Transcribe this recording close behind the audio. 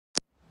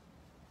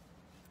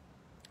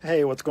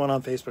Hey, what's going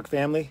on, Facebook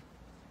family?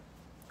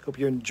 Hope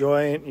you're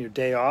enjoying your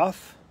day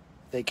off,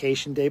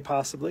 vacation day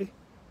possibly.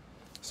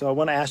 So I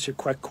want to ask you a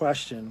quick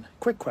question.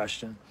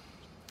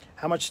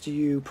 How much do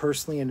you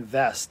personally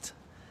invest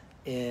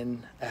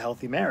in a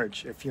healthy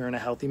marriage? If you're in a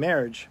healthy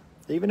marriage,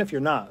 even if you're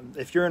not,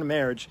 if you're in a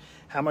marriage,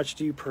 how much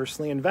do you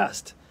personally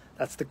invest?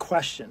 That's the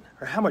question.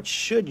 Or how much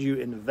should you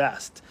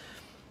invest?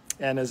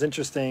 And as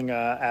interesting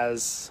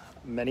as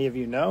many of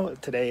you know,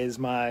 today is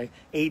my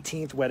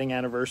 18th wedding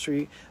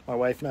anniversary. My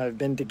wife and I have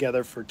been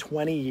together for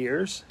 20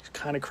 years. It's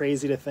kind of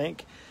crazy to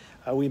think.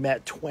 We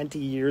met 20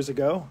 years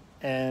ago,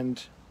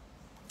 and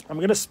I'm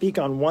going to speak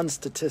on one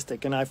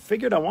statistic. And I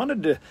figured I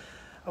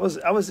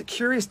was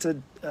curious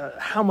to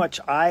how much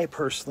I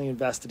personally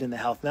invested in the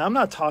health. Now, I'm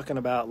not talking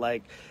about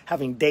like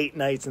having date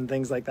nights and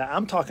things like that.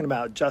 I'm talking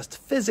about just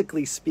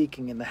physically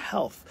speaking in the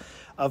health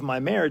of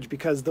my marriage,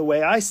 because the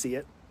way I see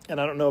it, and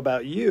I don't know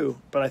about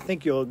you, but I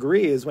think you'll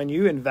agree, is when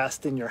you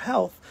invest in your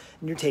health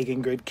and you're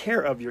taking good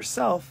care of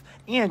yourself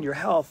and your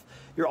health,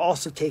 you're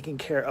also taking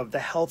care of the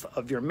health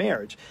of your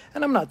marriage.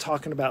 And I'm not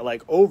talking about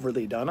like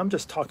overly done. I'm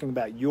just talking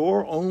about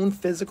your own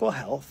physical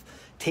health,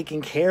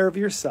 taking care of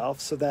yourself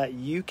so that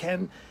you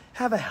can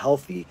have a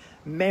healthy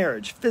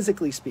marriage,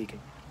 physically speaking.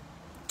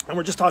 And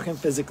we're just talking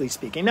physically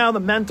speaking. Now, the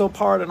mental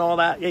part and all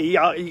that,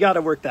 yeah, you got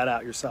to work that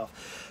out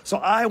yourself. So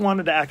I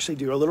wanted to actually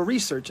do a little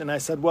research, and I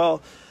said,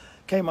 well,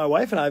 okay, my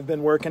wife and I have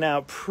been working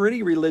out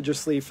pretty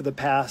religiously for the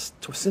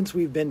since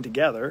we've been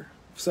together.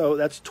 So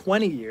that's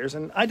 20 years.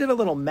 And I did a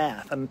little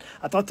math, and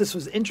I thought this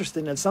was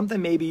interesting and something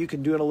maybe you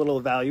can do in a little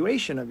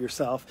evaluation of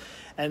yourself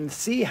and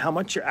see how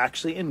much you're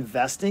actually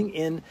investing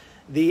in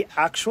the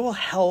actual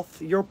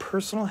health, your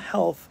personal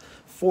health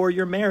for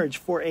your marriage,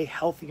 for a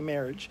healthy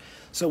marriage.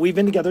 So we've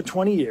been together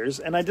 20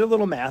 years, and I did a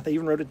little math. I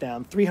even wrote it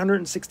down,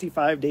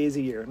 365 days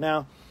a year.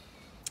 Now,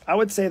 I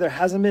would say there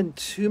hasn't been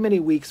too many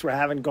weeks where I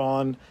haven't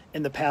gone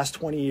in the past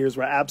 20 years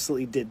where I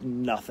absolutely did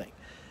nothing.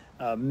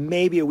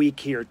 Maybe a week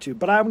here or two,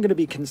 but I'm going to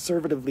be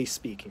conservatively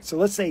speaking. So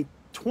let's say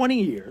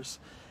 20 years,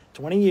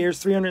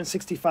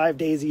 365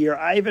 days a year.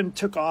 I even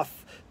took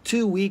off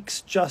 2 weeks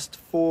just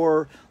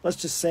for, let's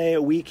just say,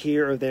 a week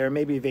here or there,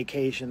 maybe a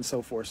vacation,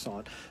 so forth, so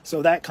on.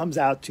 So that comes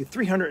out to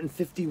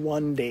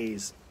 351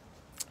 days.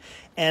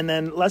 And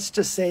then let's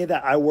just say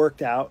that I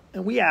worked out,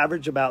 and we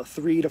average about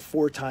 3 to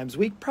 4 times a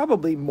week,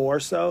 probably more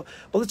so.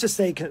 But let's just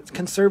say,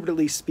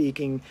 conservatively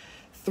speaking,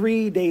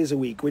 3 days a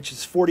week, which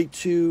is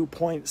 42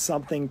 point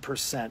something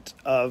percent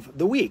of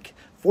the week.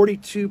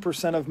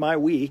 42% of my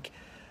week,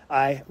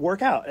 I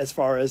work out, as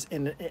far as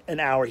in an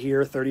hour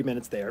here, 30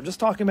 minutes there. I'm just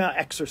talking about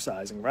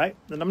exercising, right?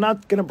 And I'm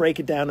not going to break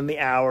it down in the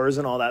hours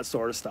and all that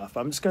sort of stuff.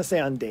 I'm just going to say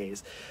on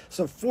days.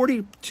 So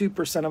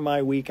 42% of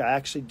my week, I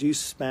actually do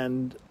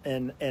spend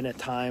in a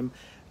time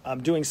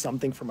doing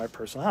something for my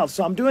personal health.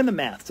 So I'm doing the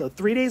math. So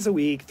 3 days a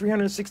week,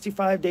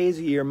 365 days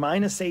a year,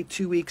 minus say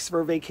 2 weeks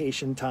for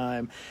vacation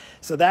time.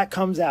 So that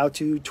comes out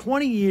to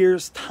 20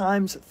 years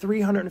times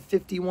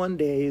 351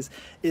 days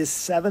is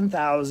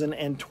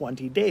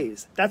 7,020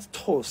 days. That's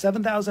total,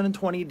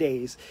 7,020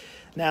 days.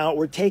 Now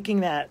we're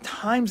taking that,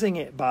 timesing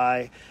it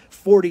by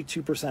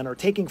 42%, or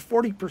taking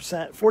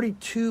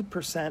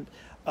 42%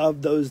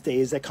 of those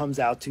days. That comes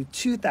out to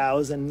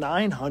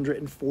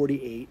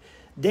 2,948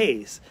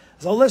 days.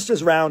 So let's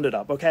just round it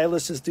up, okay?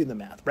 Let's just do the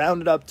math.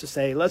 Round it up to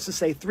say, let's just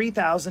say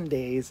 3,000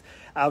 days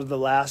out of the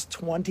last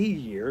 20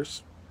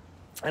 years.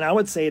 And I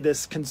would say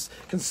this,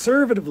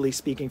 conservatively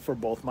speaking, for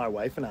both my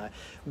wife and I,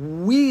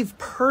 we've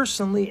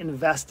personally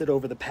invested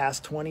over the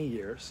past 20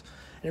 years.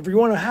 And if you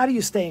wonder, how do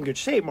you stay in good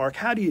shape, Mark?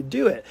 How do you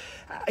do it?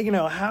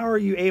 How are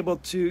you able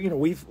to,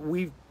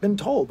 we've been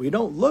told we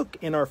don't look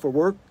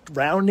we're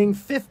rounding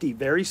 50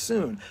 very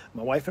soon.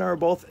 My wife and I are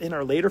both in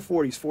our later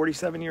 40s,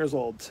 47 years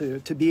old to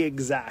be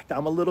exact.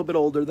 I'm a little bit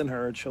older than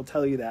her, and she'll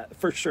tell you that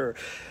for sure.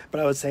 But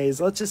I would say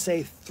let's just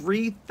say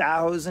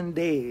 3,000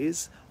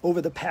 days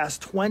over the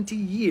past 20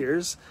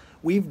 years,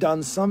 we've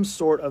done some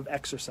sort of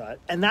exercise.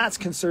 And that's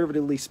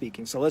conservatively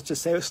speaking. So let's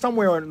just say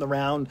somewhere in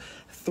around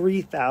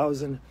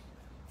 3,000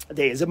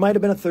 days. It might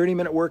have been a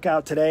 30-minute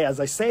workout today. As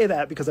I say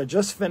that, because I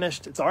just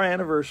finished, it's our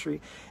anniversary,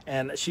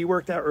 and she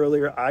worked out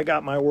earlier. I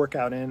got my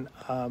workout in.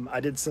 I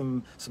did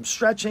some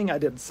stretching. I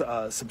did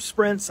some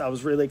sprints. I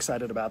was really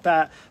excited about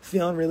that.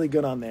 Feeling really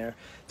good on there.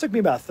 It took me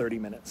about 30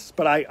 minutes,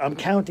 but I'm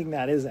counting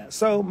that as that.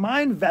 So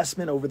my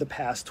investment over the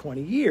past 20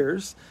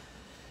 years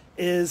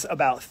is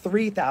about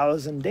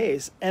 3,000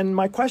 days. And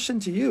my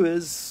question to you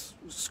is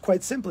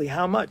quite simply,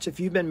 how much? If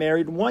you've been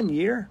married 1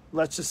 year,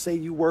 let's just say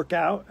you work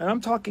out, and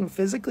I'm talking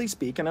physically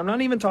speaking, I'm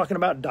not even talking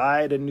about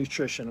diet and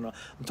nutrition,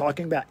 I'm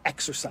talking about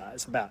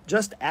exercise, about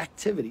just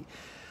activity.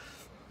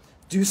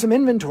 Do some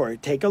inventory,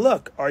 take a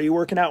look. Are you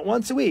working out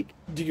once a week?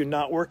 Do you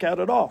not work out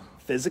at all?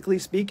 Physically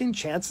speaking,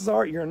 chances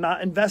are you're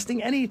not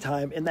investing any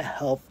time in the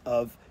health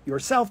of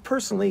yourself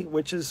personally,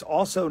 which is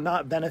also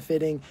not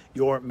benefiting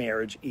your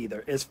marriage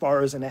either, as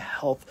far as in a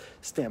health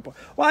standpoint.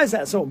 Why is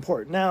that so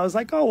important? Now, it's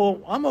like, oh,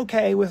 well, I'm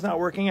okay with not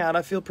working out.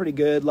 I feel pretty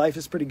good. Life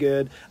is pretty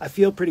good. I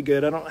feel pretty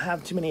good. I don't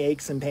have too many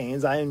aches and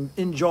pains. I'm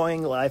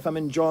enjoying life. I'm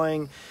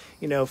enjoying,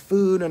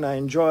 food, and I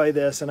enjoy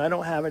this, and I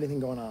don't have anything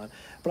going on.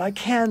 But I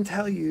can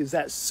tell you is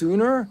that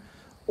sooner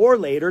or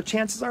later,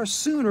 chances are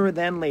sooner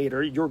than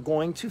later, you're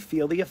going to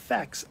feel the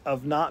effects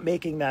of not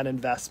making that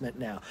investment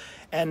now.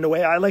 And the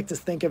way I like to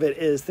think of it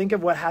is, think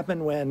of what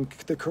happened when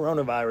the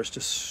coronavirus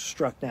just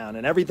struck down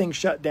and everything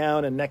shut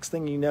down. And next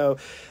thing you know,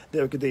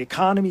 the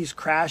economy's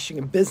crashing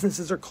and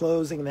businesses are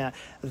closing.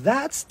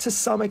 That's to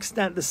some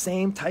extent the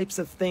same types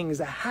of things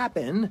that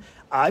happen.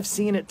 I've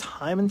seen it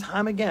time and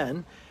time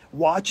again,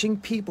 watching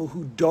people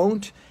who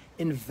don't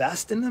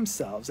invest in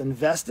themselves,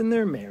 invest in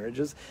their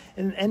marriages.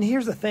 And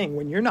here's the thing,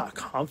 when you're not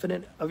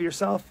confident of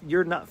yourself,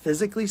 you're not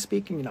physically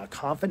speaking, you're not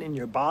confident in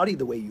your body,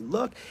 the way you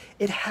look,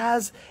 it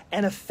has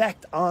an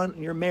effect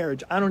on your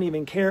marriage. I don't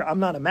even care. I'm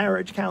not a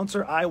marriage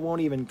counselor. I won't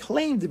even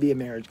claim to be a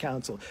marriage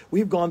counselor.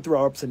 We've gone through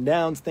our ups and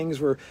downs. Things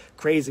were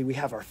crazy. We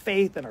have our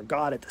faith and our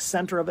God at the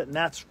center of it, and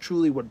that's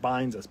truly what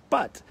binds us.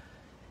 But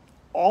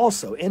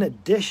also, in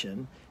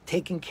addition,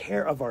 taking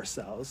care of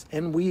ourselves,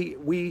 and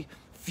we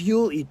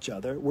fuel each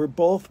other.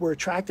 We're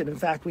attracted. In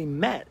fact, we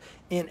met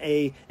in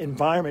a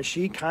environment.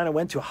 She kind of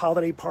went to a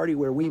holiday party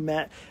where we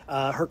met.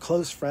 Her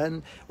close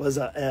friend was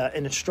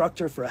an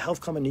instructor for a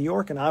health club in New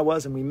York, and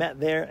and we met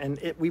there, and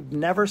we've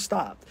never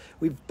stopped.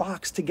 We've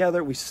boxed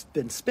together. We've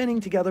been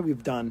spinning together.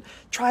 We've done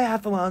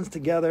triathlons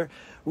together.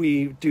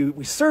 We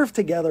surf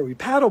together. We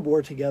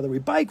paddleboard together. We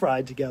bike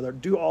ride together,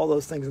 do all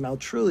those things. And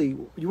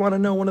you want to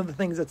know one of the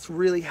things that's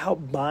really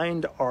helped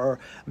bind our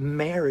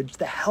marriage,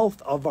 the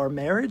health of our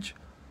marriage?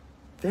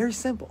 Very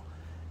simple,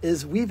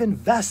 is we've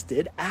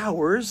invested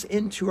hours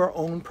into our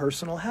own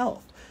personal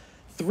health.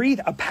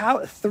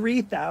 About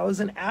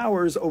 3,000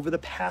 hours over the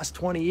past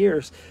 20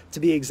 years, to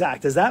be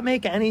exact. Does that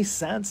make any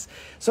sense?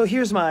 So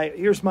here's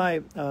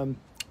my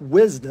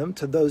wisdom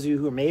to those of you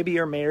who maybe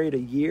are married a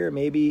year,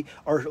 maybe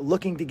are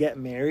looking to get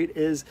married,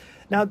 is,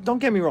 now don't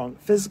get me wrong,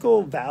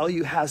 physical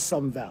value has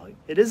some value.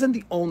 It isn't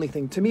the only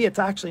thing. To me, it's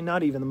actually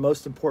not even the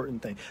most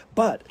important thing,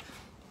 but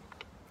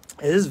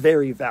it is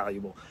very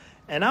valuable.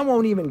 And I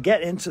won't even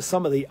get into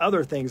some of the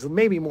other things,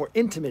 maybe more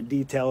intimate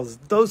details.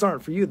 Those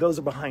aren't for you. Those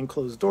are behind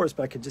closed doors.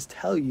 But I could just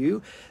tell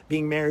you,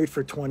 being married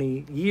for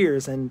 20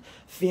 years and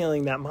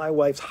feeling that my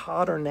wife's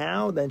hotter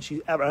now than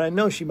she ever, and I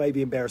know she might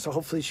be embarrassed, so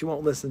hopefully she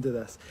won't listen to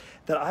this,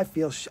 that I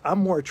feel I'm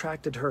more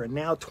attracted to her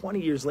now 20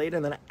 years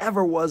later than I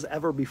ever was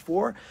ever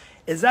before.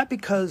 Is that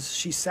because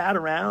she sat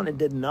around and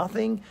did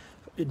nothing?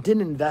 It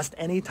didn't invest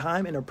any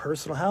time in her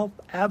personal health?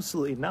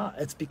 Absolutely not.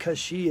 It's because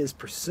she is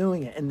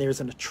pursuing it, and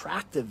there's an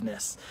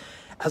attractiveness.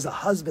 As a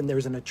husband,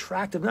 there's an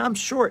attractive, and I'm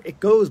sure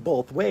it goes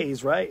both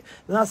ways, right?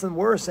 Nothing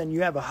worse than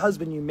you have a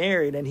husband you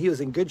married and he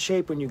was in good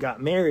shape when you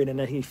got married and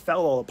then he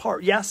fell all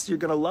apart. Yes, you're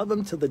going to love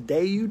him till the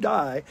day you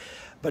die,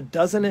 but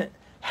doesn't it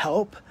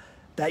help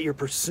that you're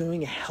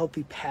pursuing a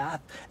healthy path?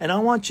 And I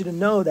want you to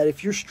know that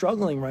if you're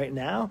struggling right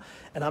now,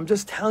 and I'm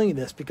just telling you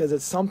this because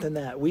it's something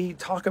that we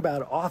talk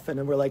about often,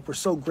 and we're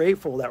so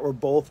grateful that we're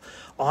both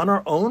on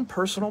our own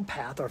personal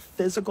path, our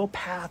physical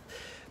path,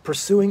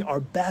 pursuing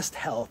our best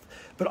health,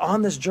 but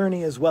on this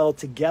journey as well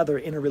together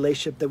in a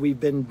relationship that we've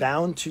been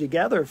bound to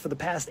together for the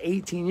past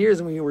 18 years.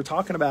 And we were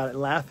talking about it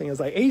and laughing. It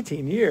was like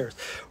 18 years.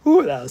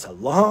 Ooh, that was a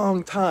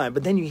long time.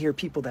 But then you hear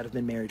people that have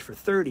been married for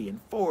 30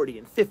 and 40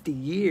 and 50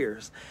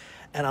 years.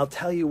 And I'll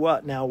tell you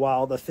what, now,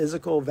 while the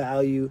physical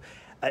value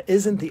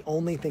isn't the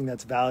only thing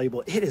that's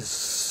valuable, it is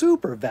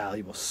super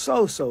valuable,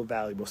 so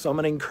valuable. So I'm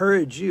going to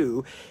encourage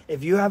you,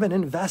 if you haven't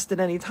invested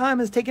any time,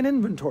 is take an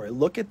inventory.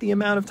 Look at the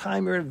amount of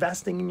time you're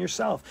investing in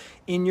yourself,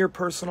 in your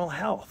personal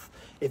health.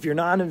 If you're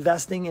not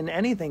investing in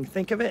anything,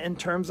 think of it in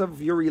terms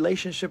of your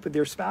relationship with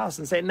your spouse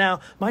and say, now,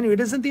 mind you, it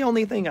isn't the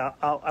only thing.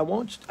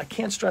 I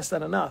can't stress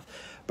that enough.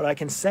 But I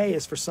can say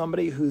is for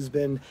somebody who's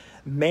been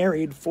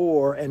married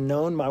for and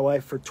known my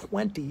wife for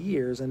 20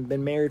 years and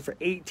been married for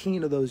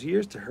 18 of those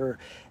years to her,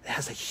 it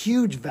has a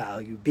huge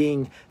value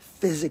being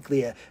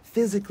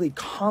physically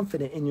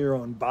confident in your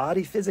own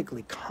body,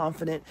 physically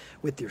confident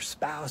with your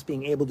spouse,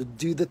 being able to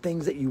do the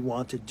things that you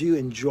want to do,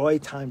 enjoy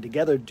time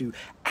together, do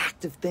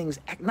active things,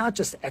 not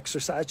just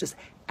exercise, just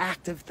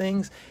active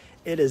things.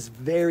 It is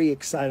very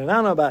exciting. I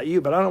don't know about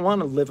you, but I don't want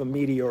to live a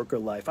mediocre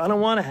life. I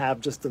don't want to have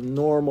just a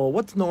normal,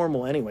 what's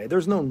normal anyway?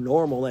 There's no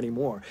normal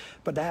anymore.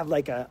 But to have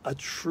like a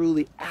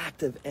truly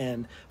active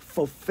and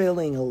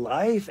fulfilling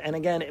life. And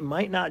again, it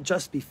might not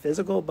just be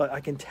physical, but I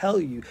can tell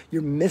you,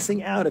 you're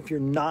missing out if you're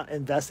not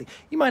investing.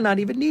 You might not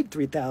even need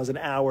 3,000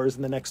 hours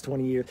in the next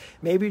 20 years.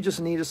 Maybe you just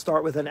need to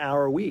start with an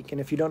hour a week. And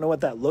if you don't know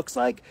what that looks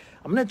like,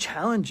 I'm going to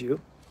challenge you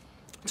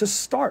to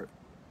start.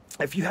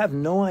 If you have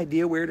no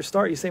idea where to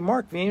start, you say,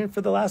 Mark,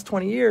 for the last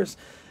 20 years,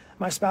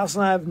 my spouse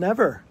and I have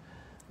never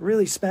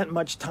really spent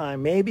much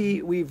time.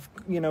 Maybe we've,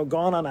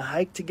 gone on a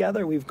hike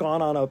together. We've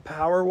gone on a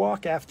power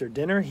walk after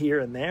dinner here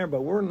and there,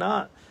 but we're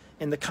not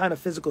in the kind of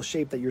physical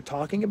shape that you're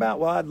talking about.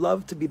 Well, I'd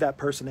love to be that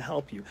person to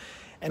help you.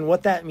 And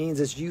what that means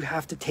is you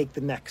have to take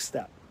the next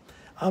step.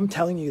 I'm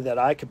telling you that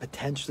I could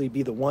potentially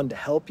be the one to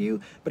help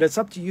you, but it's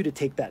up to you to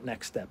take that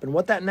next step. And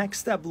what that next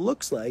step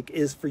looks like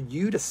is for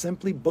you to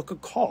simply book a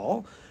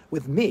call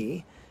with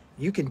me.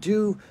 You can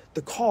do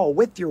the call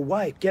with your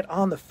wife, get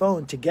on the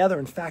phone together.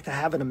 In fact, I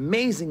have an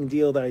amazing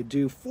deal that I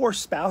do for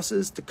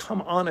spouses to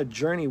come on a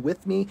journey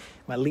with me,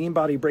 my Lean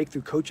Body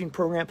Breakthrough Coaching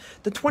Program.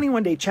 The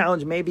 21-day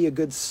challenge may be a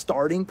good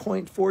starting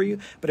point for you,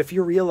 but if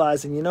you're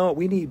realizing, you know what,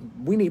 we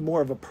need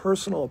more of a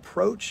personal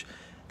approach,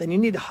 then you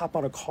need to hop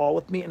on a call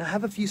with me. And I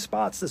have a few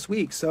spots this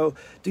week. So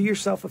do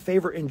yourself a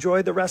favor,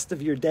 enjoy the rest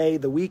of your day,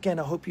 the weekend.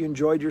 I hope you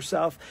enjoyed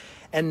yourself,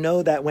 and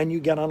know that when you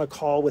get on a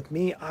call with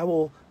me, I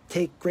will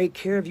take great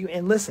care of you.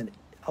 And listen,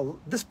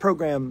 this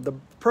program, the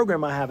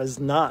program I have, is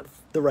not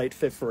the right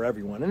fit for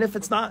everyone. And if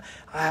it's not,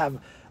 I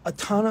have a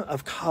ton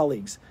of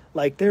colleagues.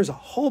 Like, there's a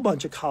whole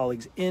bunch of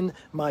colleagues in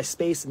my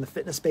space, in the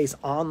fitness space,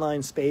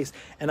 online space,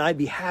 and I'd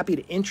be happy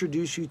to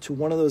introduce you to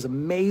one of those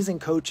amazing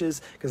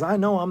coaches, because I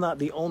know I'm not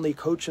the only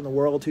coach in the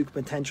world who could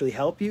potentially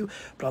help you.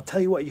 But I'll tell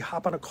you what, you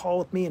hop on a call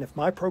with me, and if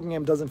my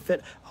program doesn't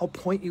fit, I'll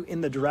point you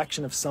in the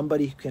direction of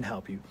somebody who can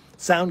help you.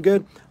 Sound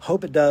good?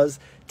 Hope it does.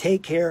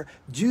 Take care.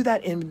 Do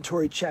that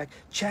inventory check.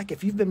 Check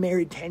if you've been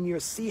married 10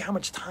 years, see how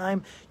much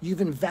time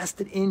you've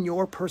invested in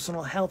your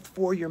personal health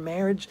for your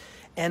marriage,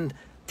 and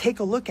take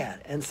a look at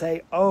it and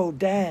say, oh,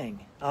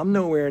 dang, I'm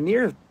nowhere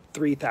near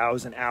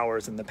 3,000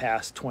 hours in the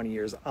past 20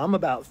 years. I'm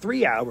about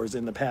 3 hours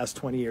in the past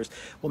 20 years.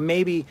 Well,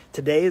 maybe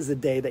today is the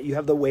day that you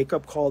have the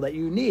wake-up call that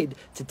you need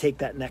to take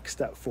that next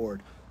step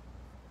forward.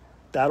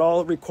 That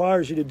all it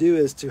requires you to do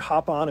is to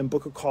hop on and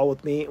book a call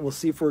with me, and we'll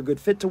see if we're a good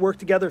fit to work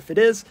together. If it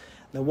is,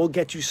 then we'll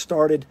get you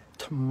started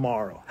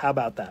tomorrow. How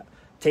about that?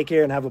 Take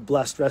care and have a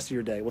blessed rest of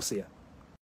your day. We'll see you.